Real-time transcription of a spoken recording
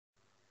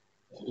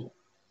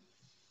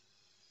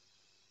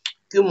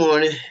Good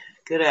morning,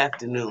 good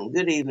afternoon,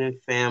 good evening,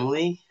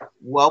 family.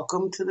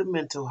 Welcome to the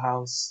Mental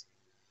House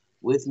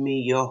with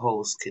me, your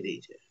host,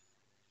 Khadijah.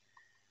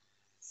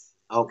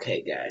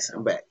 Okay, guys,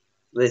 I'm back.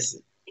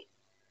 Listen,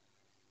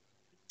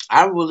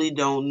 I really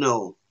don't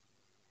know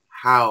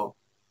how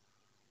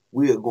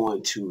we are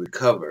going to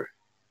recover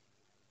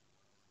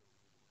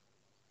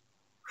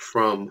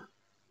from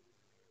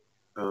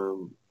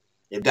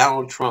if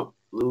Donald Trump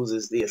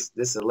loses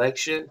this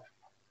election.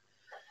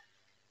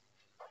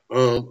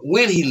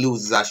 When he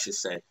loses, I should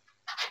say.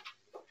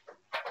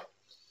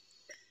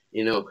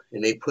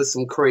 And they put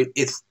some crazy.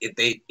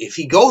 If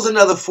he goes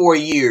another 4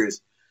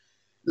 years,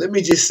 let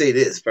me just say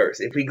this first.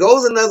 If he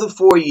goes another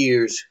 4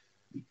 years,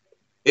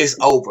 it's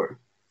over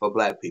for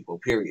black people,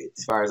 period,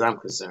 as far as I'm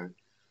concerned.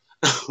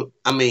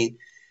 I mean,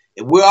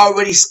 we're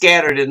already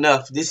scattered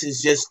enough. This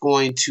is just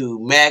going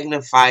to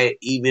magnify it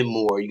even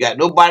more. You got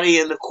nobody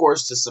in the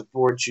course to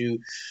support you.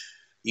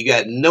 You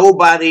got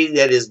nobody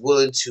that is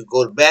willing to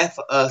go to bat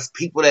for us.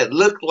 People that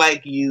look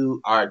like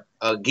you are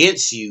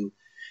against you.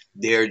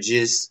 They're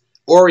just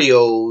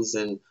Oreos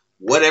and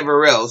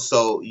whatever else.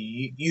 So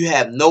you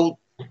have no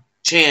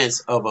chance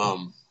of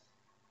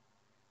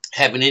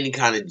having any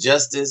kind of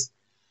justice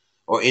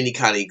or any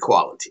kind of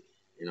equality,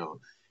 and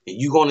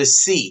you're going to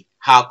see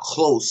how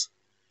close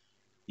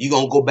you're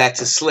going to go back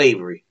to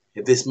slavery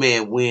if this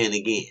man win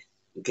again.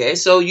 Okay,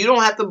 so you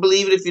don't have to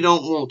believe it if you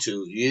don't want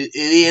to. It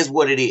is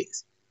what it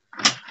is.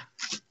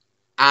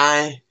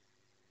 I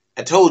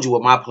told you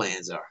what my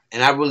plans are,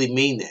 and I really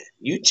mean that.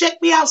 You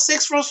check me out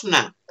 6 months from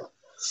now,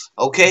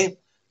 okay?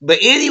 But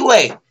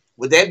anyway,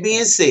 with that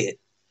being said,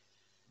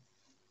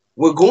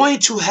 we're going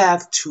to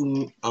have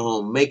to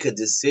make a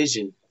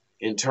decision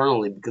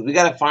internally because we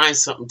got to find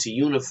something to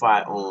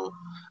unify on,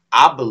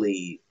 I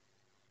believe,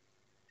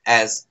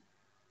 as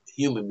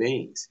human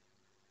beings.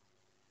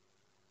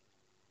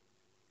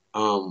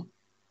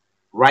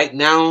 Right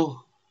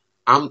now,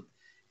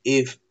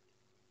 if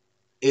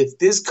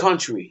this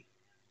country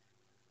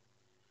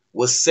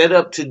was set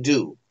up to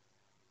do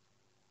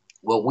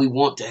what we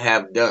want to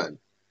have done,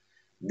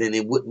 then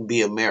it wouldn't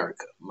be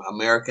America.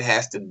 America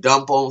has to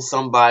dump on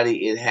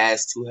somebody. It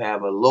has to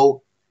have a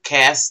low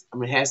caste.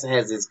 It has to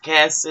have this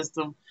caste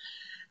system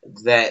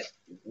that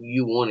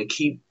you want to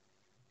keep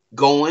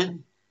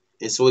going,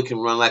 and so it can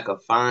run like a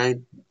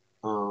fine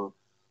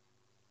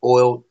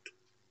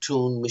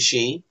oil-tuned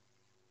machine.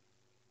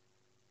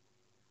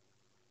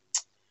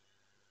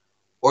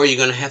 Or you're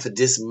going to have to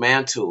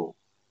dismantle,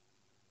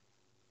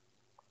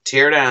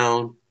 tear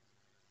down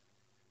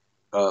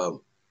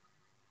the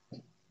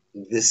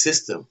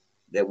system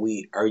that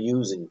we are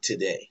using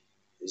today.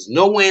 There's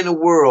no way in the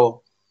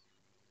world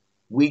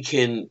we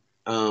can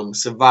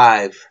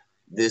survive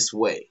this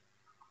way.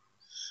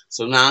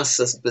 So now,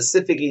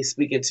 specifically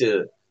speaking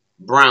to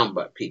brown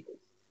people,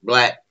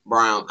 black,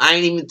 brown. I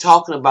ain't even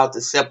talking about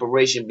the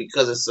separation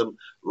because of some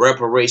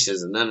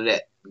reparations and none of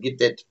that. Get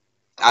that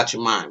out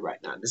your mind right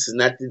now. This is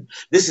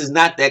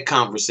not that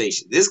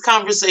conversation. This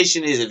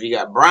conversation is if you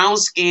got brown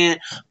skin,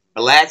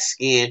 black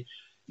skin,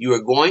 you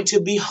are going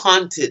to be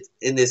hunted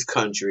in this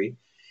country.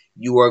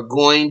 You are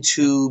going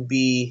to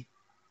be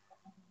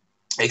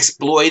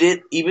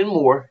exploited even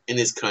more in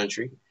this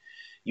country.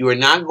 You are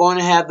not going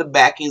to have the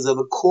backings of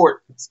the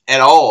courts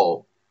at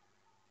all,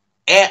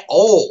 to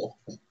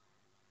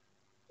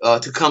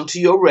come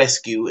to your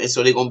rescue. And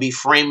so they're going to be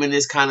framing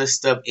this kind of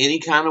stuff any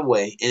kind of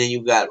way. And then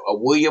you got a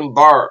William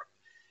Barr,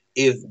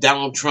 if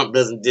Donald Trump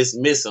doesn't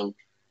dismiss him,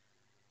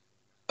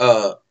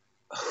 who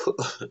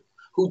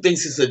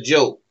thinks it's a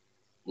joke,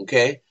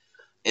 okay?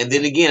 And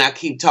then again, I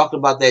keep talking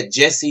about that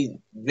Jesse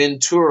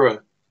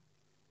Ventura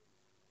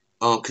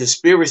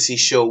conspiracy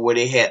show where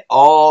they had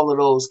all of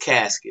those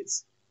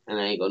caskets, and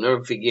I ain't gonna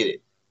never forget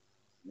it.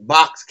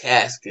 Box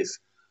caskets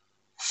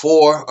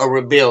for a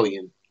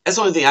rebellion. That's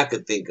the only thing I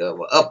could think of,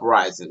 an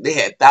uprising. They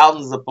had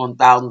thousands upon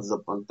thousands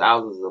upon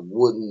thousands of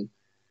wooden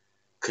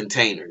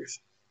containers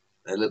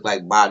that look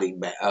like body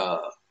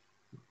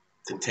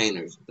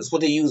containers. That's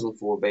what they use them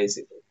for,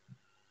 basically.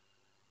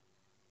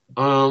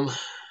 And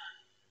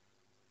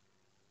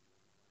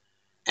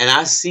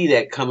I see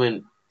that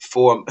coming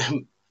for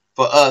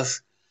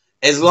us,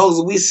 as long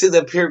as we sit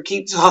up here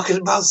keep talking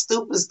about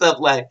stupid stuff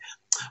like,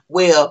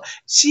 well,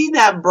 she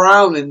not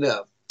brown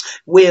enough.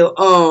 Well,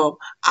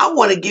 I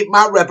want to get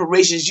my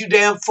reparations. You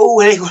damn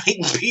fool, it ain't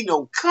going to be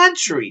no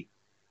country.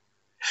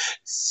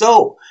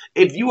 So,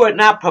 if you are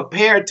not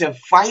prepared to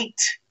fight,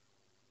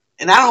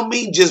 and I don't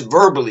mean just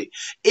verbally,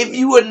 if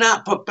you are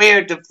not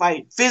prepared to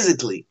fight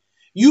physically,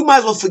 you might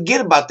as well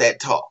forget about that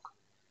talk.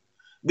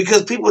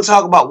 Because people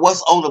talk about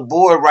what's on the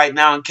board right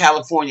now in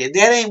California.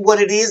 That ain't what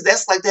it is.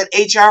 That's like that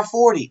HR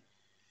 40.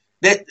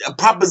 That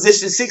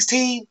Proposition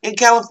 16 in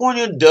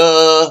California.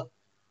 Duh.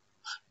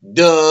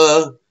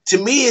 To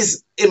me,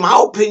 is, in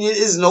my opinion,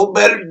 is no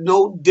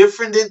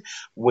different than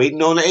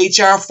waiting on the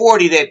HR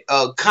 40 that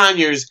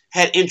Conyers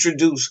had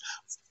introduced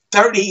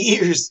 30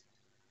 years.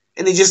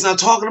 And they just not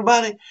talking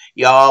about it.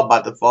 Y'all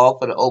about to fall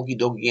for the okie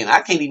dokie. And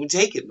I can't even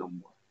take it no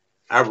more.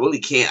 I really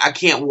can't. I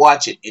can't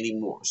watch it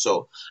anymore.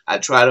 So I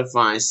try to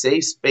find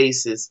safe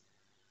spaces,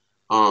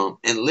 and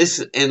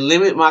listen and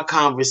limit my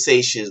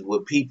conversations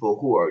with people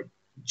who are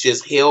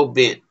just hell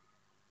bent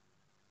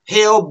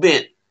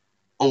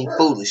on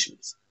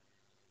foolishness,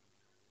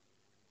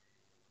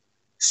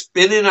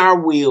 spinning our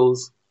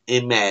wheels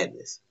in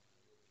madness.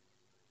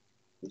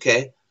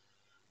 Okay,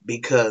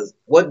 because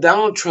what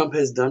Donald Trump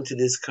has done to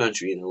this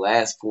country in the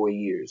last 4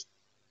 years,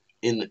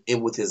 in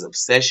with his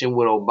obsession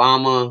with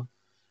Obama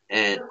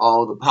and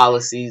all the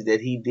policies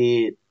that he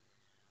did,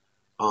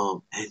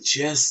 and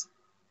just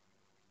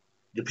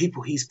the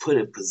people he's put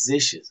in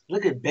positions.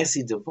 Look at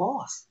Betsy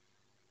DeVos.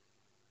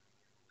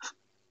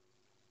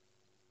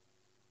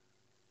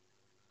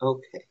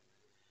 Okay.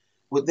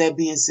 With that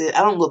being said,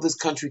 I don't know if this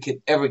country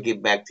can ever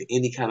get back to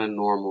any kind of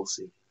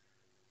normalcy.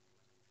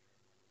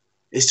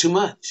 It's too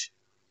much.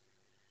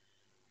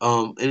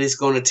 And it's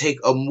going to take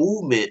a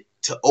movement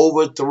to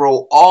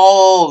overthrow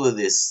all of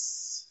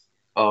this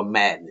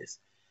madness.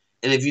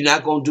 And if you're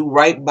not going to do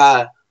right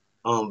by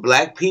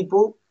black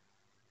people,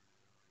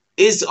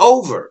 it's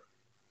over.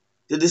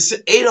 The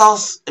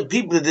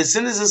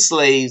descendants of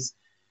slaves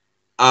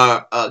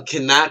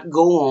cannot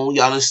go on.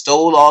 Y'all done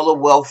stole all the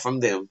wealth from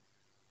them.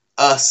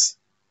 Us.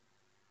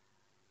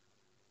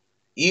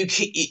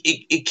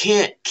 It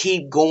can't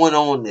keep going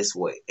on this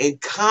way.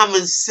 And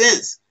common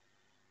sense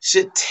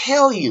should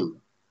tell you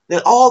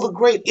that all the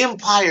great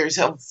empires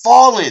have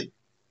fallen.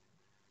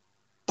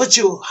 But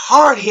you're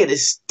hard-headed,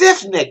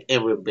 stiff-necked,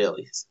 and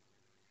rebellious.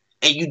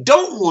 And you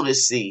don't want to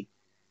see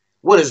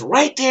what is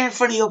right there in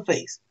front of your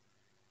face.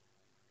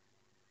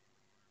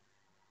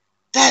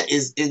 That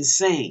is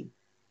insane.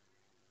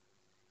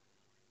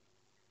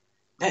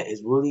 That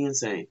is really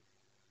insane.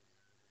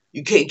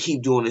 You can't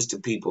keep doing this to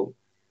people.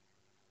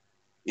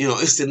 You know,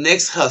 it's the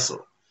next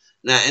hustle.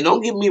 Now, and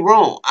don't get me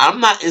wrong, I'm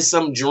not in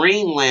some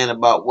dreamland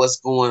about what's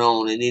going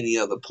on in any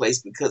other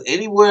place, because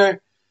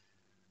anywhere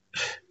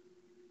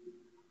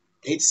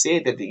they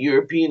said that the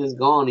European is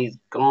gone, he's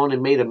gone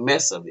and made a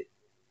mess of it.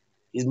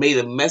 He's made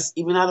a mess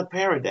even out of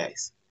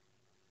paradise.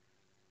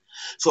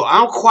 So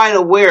I'm quite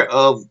aware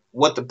of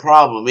what the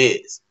problem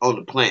is on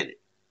the planet.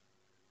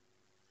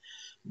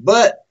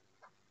 But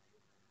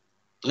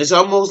it's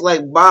almost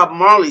like Bob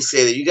Marley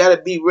said it. You got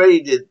to be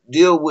ready to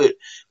deal with,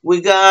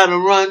 we got to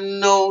run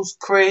those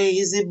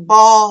crazy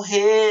bald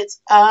heads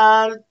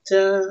out of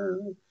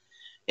town.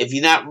 If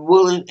you're not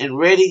willing and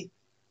ready,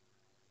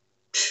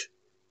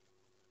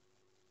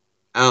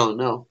 I don't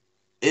know.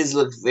 It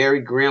looks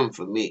very grim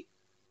for me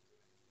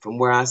from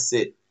where I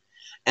sit.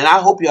 And I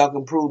hope y'all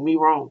can prove me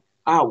wrong.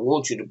 I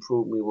want you to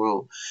prove me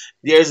wrong.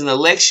 There's an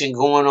election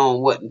going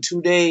on, what, in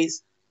 2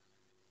 days?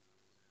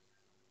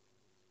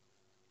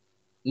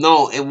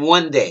 No, in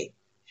 1 day.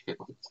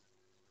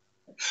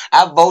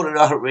 I voted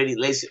already.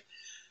 Listen,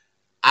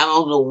 I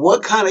don't know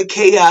what kind of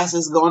chaos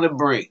it's going to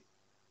bring.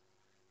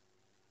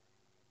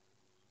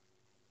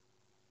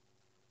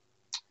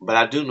 But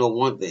I do know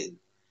one thing.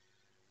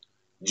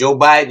 Joe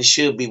Biden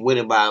should be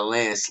winning by a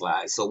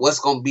landslide. So what's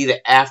going to be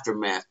the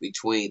aftermath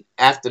between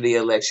after the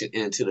election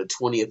and until the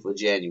 20th of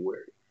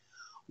January?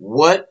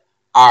 What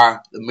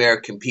are the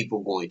American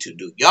people going to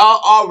do? Y'all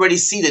already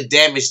see the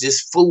damage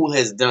this fool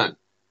has done.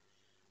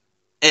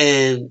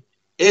 And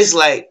it's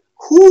like,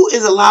 who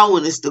is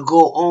allowing this to go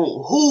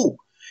on? Who?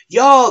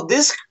 Y'all,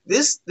 this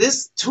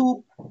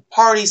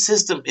two-party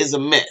system is a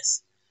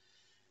mess.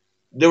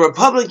 The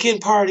Republican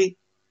Party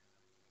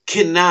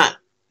cannot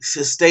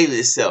sustain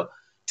itself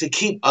to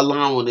keep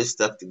allowing this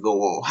stuff to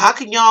go on. How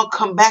can y'all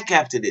come back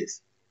after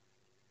this?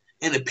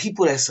 And the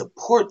people that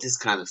support this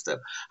kind of stuff,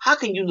 how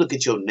can you look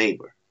at your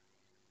neighbor?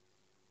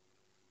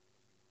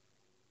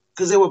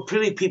 Because there were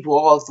plenty of people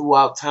all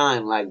throughout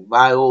time, like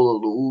Viola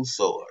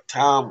Liuso or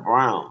Tom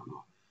Brown.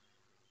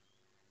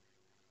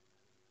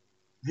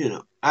 You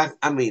know,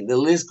 I mean, the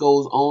list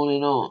goes on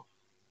and on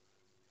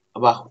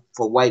about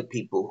for white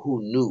people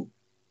who knew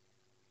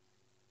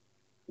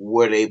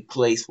where their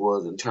place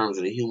was in terms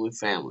of the human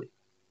family.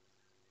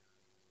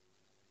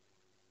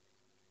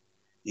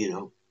 You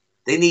know,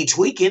 they need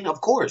tweaking, of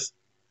course.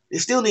 They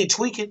still need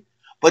tweaking,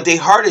 but their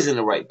heart is in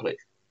the right place.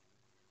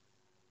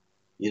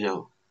 You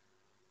know,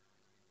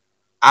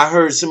 I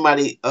heard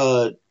somebody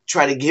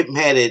try to get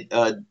mad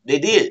at. They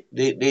did.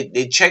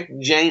 They checked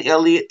Jane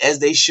Elliott as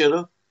they should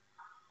have.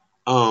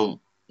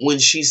 When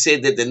she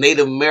said that the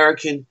Native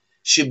American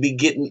should be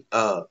getting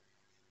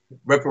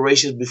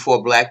reparations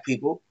before black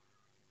people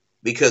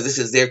because this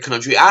is their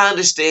country. I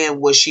understand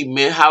what she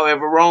meant,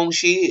 however wrong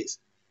she is.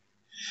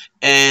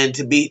 And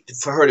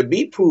for her to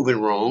be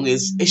proven wrong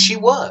is she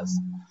was.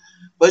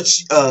 But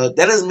that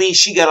doesn't mean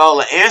she got all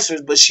the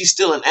answers, but she's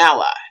still an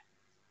ally.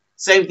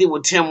 Same thing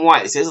with Tim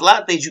White. There's a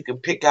lot of things you can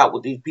pick out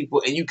with these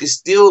people, and you can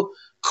still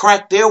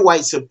crack their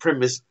white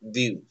supremacist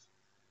views.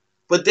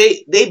 But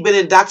they've been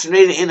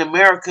indoctrinated in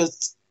America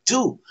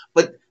too.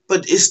 But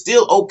it's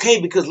still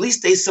okay because at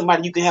least they're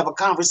somebody you can have a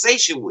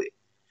conversation with.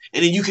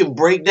 And then you can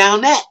break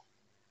down that.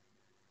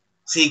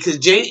 See, because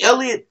Jane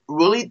Elliott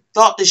really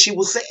thought that she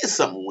was saying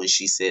something when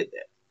she said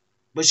that.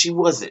 But she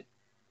wasn't.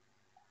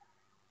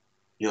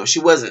 You know,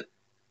 she wasn't.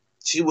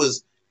 She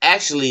was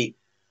actually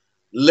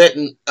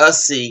letting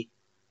us see,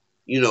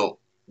 you know,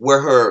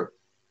 what her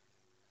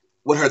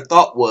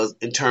thought was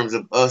in terms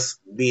of us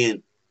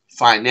being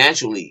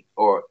financially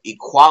or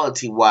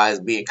equality wise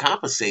being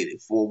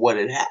compensated for what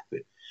had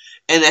happened.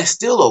 And that's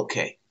still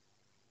okay.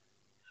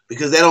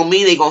 Because that don't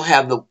mean she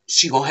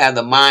gonna have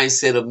the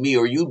mindset of me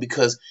or you,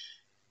 because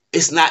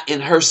it's not in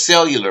her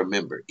cellular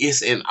memory.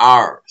 It's in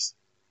ours.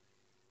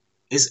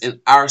 It's in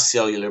our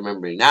cellular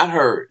memory, not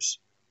hers.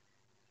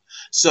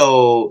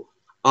 So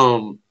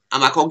I'm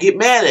not gonna get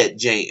mad at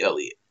Jane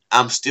Elliott.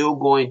 I'm still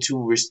going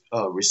to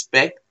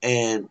respect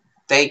and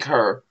thank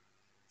her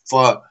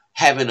for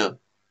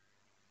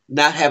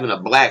not having a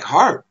black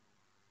heart.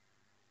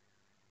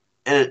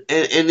 And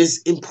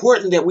it's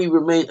important that we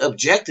remain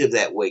objective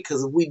that way,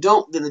 because if we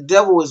don't, then the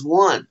devil is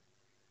won.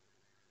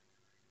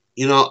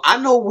 You know, I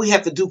know we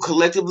have to do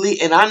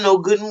collectively, and I know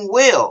good and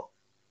well,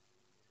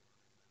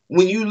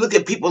 when you look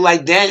at people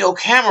like Daniel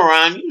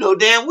Cameron, you know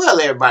damn well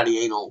everybody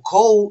ain't on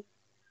code.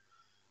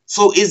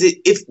 So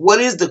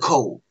what is the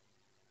code?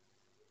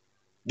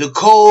 The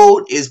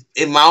code is,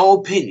 in my own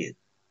opinion,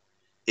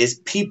 is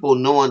people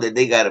knowing that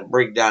they got to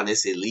break down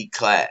this elite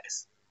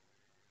class.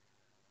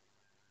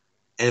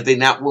 And if they're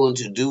not willing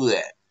to do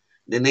that,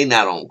 then they're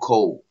not on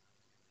code.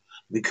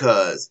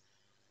 Because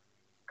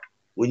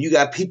when you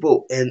got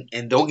people, and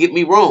don't get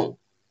me wrong,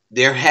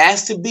 there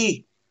has to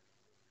be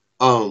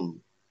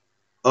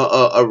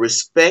a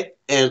respect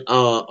and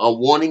a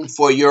wanting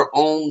for your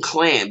own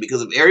clan.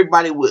 Because if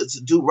everybody was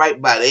to do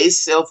right by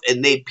themselves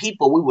and they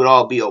people, we would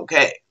all be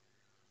okay.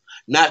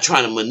 Not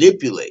trying to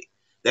manipulate.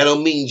 That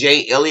don't mean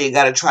Jane Elliott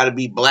got to try to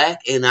be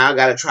black and I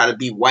got to try to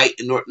be white.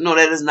 No,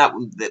 that is not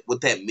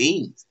what that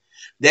means.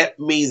 That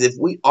means if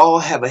we all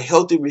have a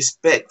healthy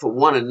respect for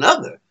one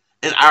another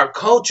and our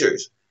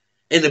cultures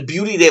and the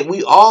beauty that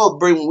we all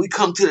bring when we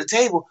come to the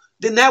table,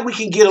 then now we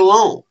can get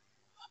along.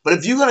 But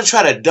if you're going to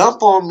try to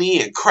dump on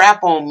me and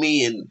crap on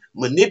me and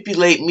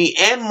manipulate me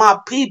and my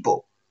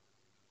people,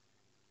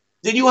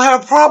 then you'll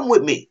have a problem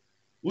with me.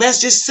 And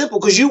that's just simple,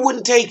 because you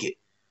wouldn't take it.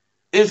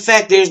 In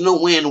fact, there's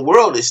no way in the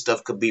world this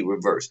stuff could be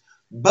reversed.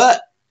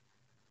 But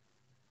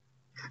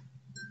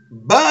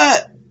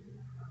the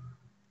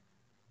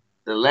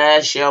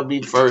last shall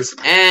be first,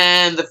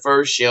 and the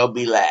first shall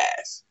be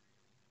last.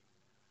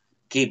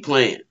 Keep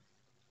playing.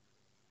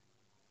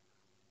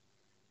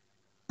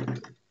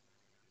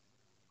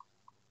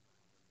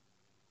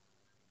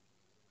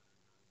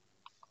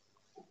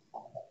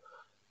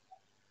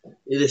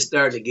 It is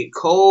starting to get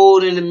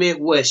cold in the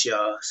Midwest,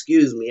 y'all.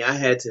 Excuse me,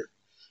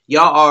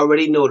 y'all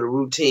already know the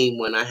routine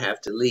when I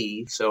have to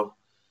leave. So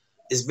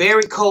it's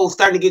very cold,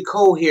 starting to get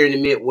cold here in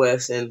the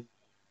Midwest. And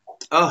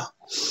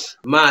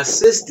my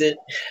assistant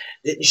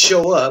didn't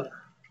show up.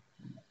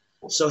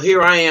 So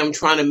here I am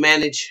trying to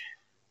manage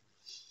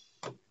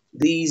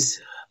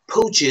these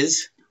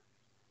pooches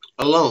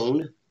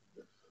alone,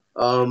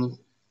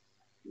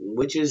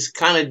 which is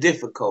kind of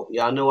difficult.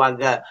 Y'all know I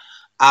got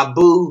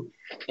Abu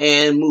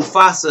and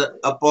Mufasa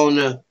up on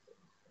the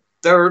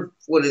third.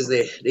 What is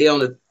it? They on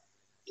the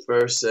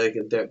first,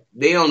 second, third.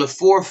 They on the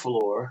fourth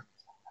floor,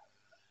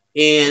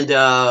 and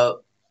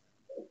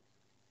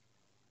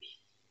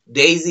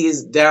Daisy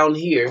is down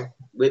here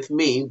with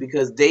me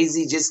because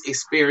Daisy just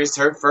experienced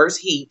her first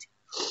heat.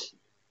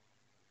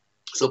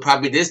 So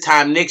probably this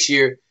time next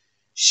year,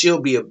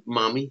 she'll be a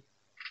mommy.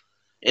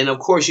 And of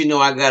course, you know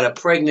I got a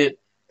pregnant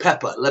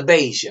Peppa,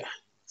 LaBeija.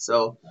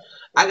 So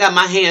I got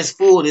my hands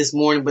full this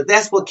morning, but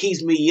that's what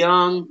keeps me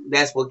young.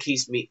 That's what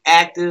keeps me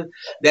active.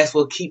 That's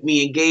what keeps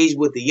me engaged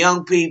with the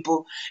young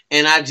people.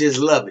 And I just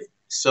love it.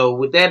 So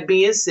with that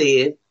being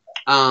said,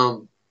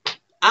 I'm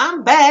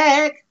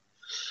back.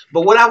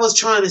 But what I was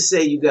trying to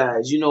say, you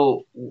guys, you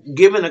know,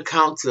 giving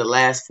account to the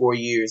last 4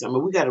 years, I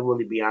mean, we got to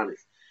really be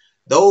honest.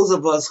 Those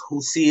of us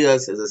who see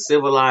us as a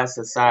civilized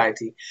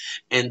society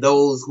and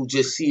those who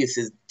just see us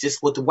as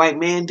just what the white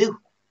man do.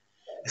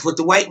 It's what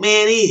the white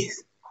man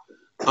is.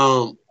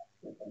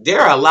 There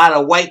are a lot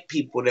of white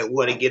people that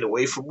want to get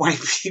away from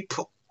white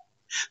people,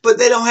 but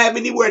they don't have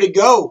anywhere to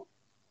go,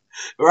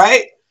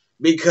 right?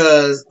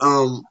 Because,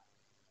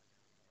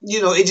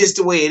 you know, it's just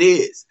the way it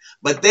is.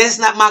 But that's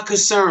not my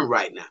concern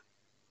right now.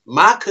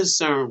 My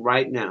concern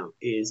right now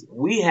is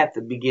we have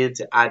to begin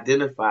to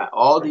identify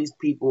all these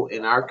people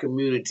in our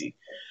community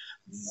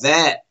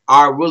that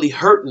are really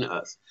hurting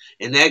us.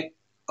 And that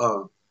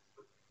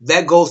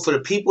goes for the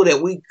people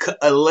that we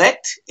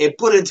elect and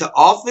put into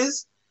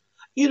office.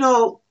 You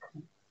know,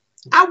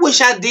 I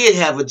wish I did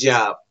have a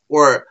job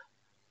where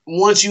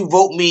once you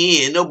vote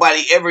me in,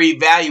 nobody ever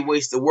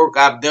evaluates the work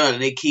I've done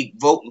and they keep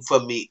voting for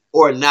me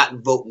or not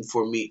voting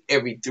for me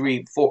every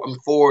 3,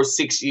 4,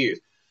 6 years.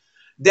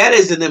 That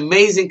is an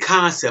amazing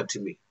concept to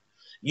me.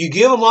 You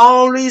give them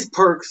all these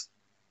perks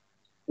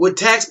with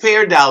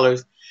taxpayer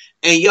dollars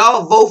and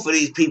y'all vote for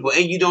these people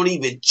and you don't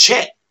even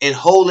check and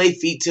hold their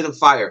feet to the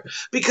fire,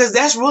 because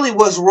that's really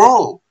what's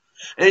wrong.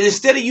 And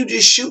instead of you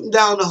just shooting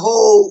down the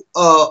whole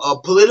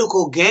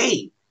political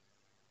game,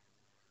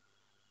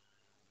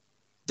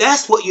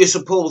 That's what you're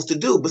supposed to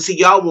do. But see,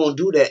 y'all won't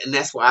do that, and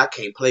that's why I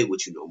can't play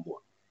with you no more.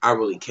 I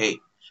really can't.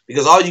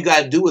 Because all you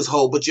gotta do is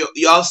hold, but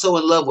you're also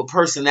in love with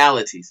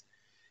personalities.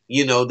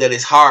 You know, that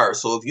it's hard.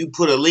 So if you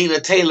put a Lena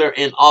Taylor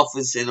in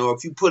office, or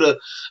if you put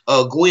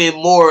a Gwen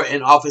Moore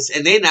in office,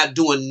 and they're not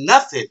doing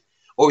nothing,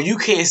 or you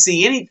can't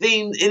see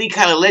anything, any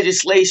kind of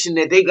legislation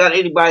that they got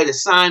anybody to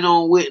sign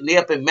on with, and they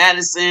up in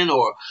Madison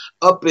or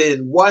up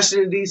in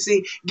Washington,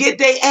 D.C., get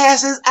their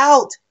asses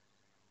out.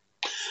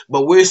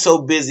 But we're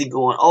so busy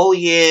going, oh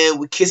yeah,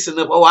 we're kissing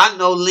up. Oh, I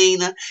know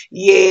Lena.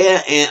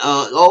 Yeah. And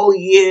oh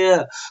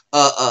yeah.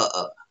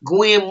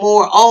 Gwen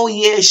Moore. Oh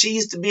yeah, she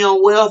used to be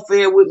on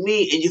welfare with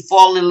me. And you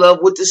fall in love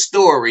with the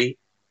story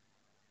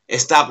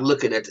and stop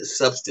looking at the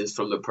substance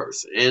from the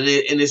person. And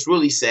it's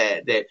really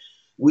sad that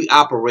we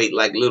operate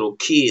like little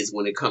kids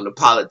when it comes to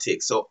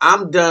politics. So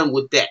I'm done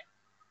with that.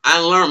 I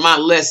learned my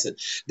lesson.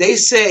 They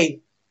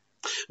say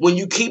when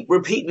you keep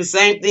repeating the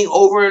same thing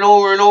over and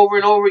over and over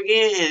and over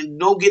again and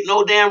don't get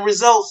no damn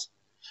results,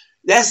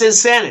 that's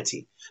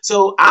insanity.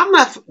 So I'm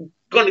not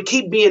going to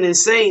keep being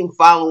insane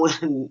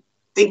following,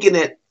 thinking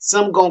that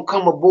some going to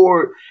come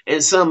aboard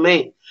and some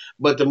ain't.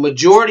 But the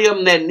majority of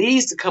them that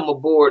needs to come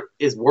aboard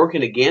is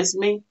working against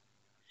me.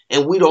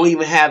 And we don't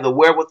even have the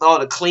wherewithal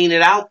to clean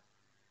it out.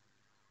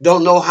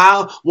 Don't know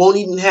how. Won't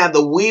even have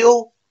the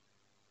will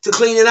to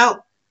clean it out.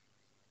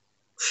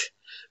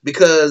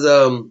 Because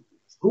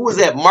who was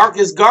that?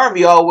 Marcus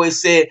Garvey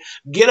always said,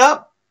 get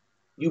up,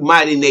 you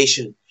mighty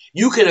nation.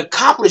 You can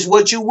accomplish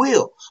what you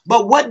will.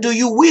 But what do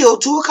you will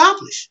to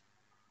accomplish?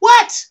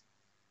 What?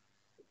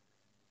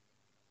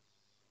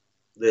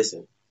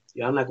 Listen,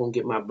 y'all not going to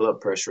get my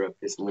blood pressure up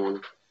this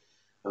morning.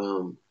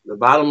 The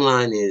bottom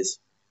line is,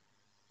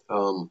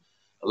 a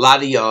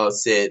lot of y'all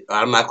said,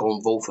 I'm not going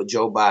to vote for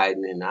Joe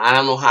Biden. And I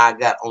don't know how I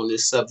got on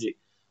this subject,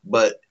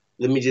 but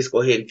let me just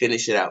go ahead and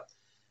finish it out.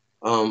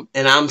 And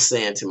I'm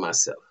saying to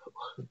myself,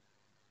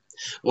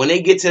 when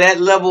they get to that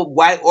level,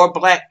 white or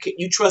black, can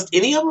you trust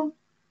any of them?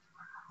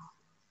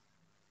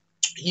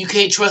 You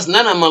can't trust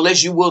none of them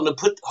unless you're willing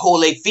to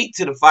hold their feet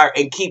to the fire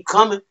and keep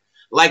coming.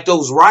 Like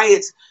those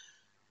riots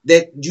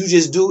that you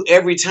just do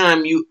every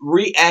time you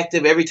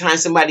reactive, every time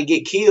somebody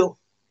get killed.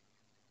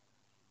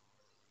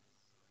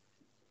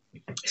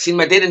 Seems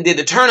like they done did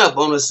the turn up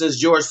on us since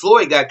George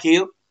Floyd got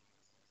killed.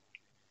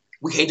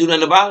 We can't do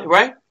nothing about it,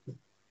 right?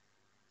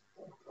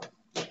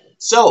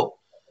 So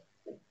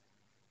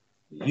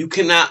you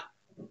cannot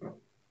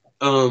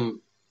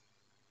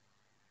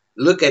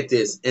look at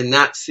this and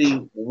not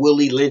see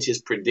Willie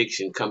Lynch's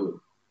prediction coming,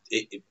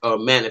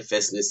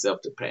 manifesting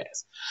itself to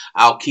pass.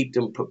 I'll keep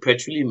them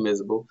perpetually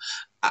miserable.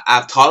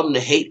 I've taught them to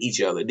hate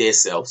each other,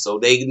 themselves. So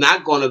they're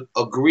not going to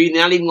agree,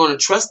 not even going to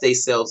trust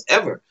themselves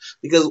ever,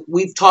 because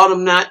we've taught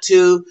them not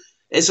to.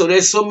 And so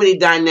there's so many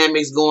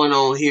dynamics going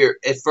on here,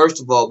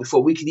 first of all,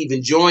 before we can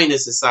even join the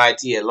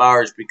society at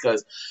large,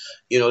 because,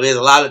 you know, there's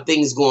a lot of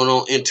things going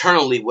on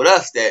internally with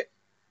us that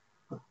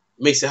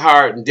makes it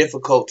hard and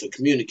difficult to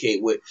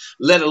communicate with,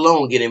 let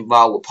alone get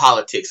involved with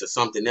politics or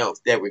something else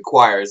that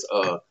requires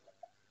a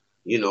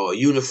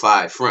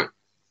unified front.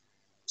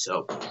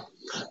 So,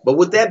 but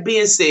with that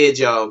being said,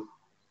 y'all,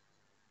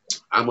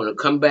 I'm going to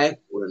come back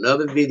with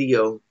another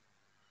video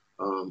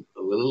a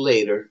little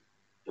later,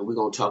 and we're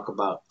going to talk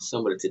about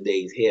some of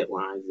today's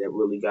headlines that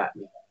really got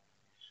me.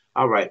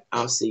 All right,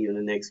 I'll see you in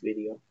the next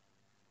video.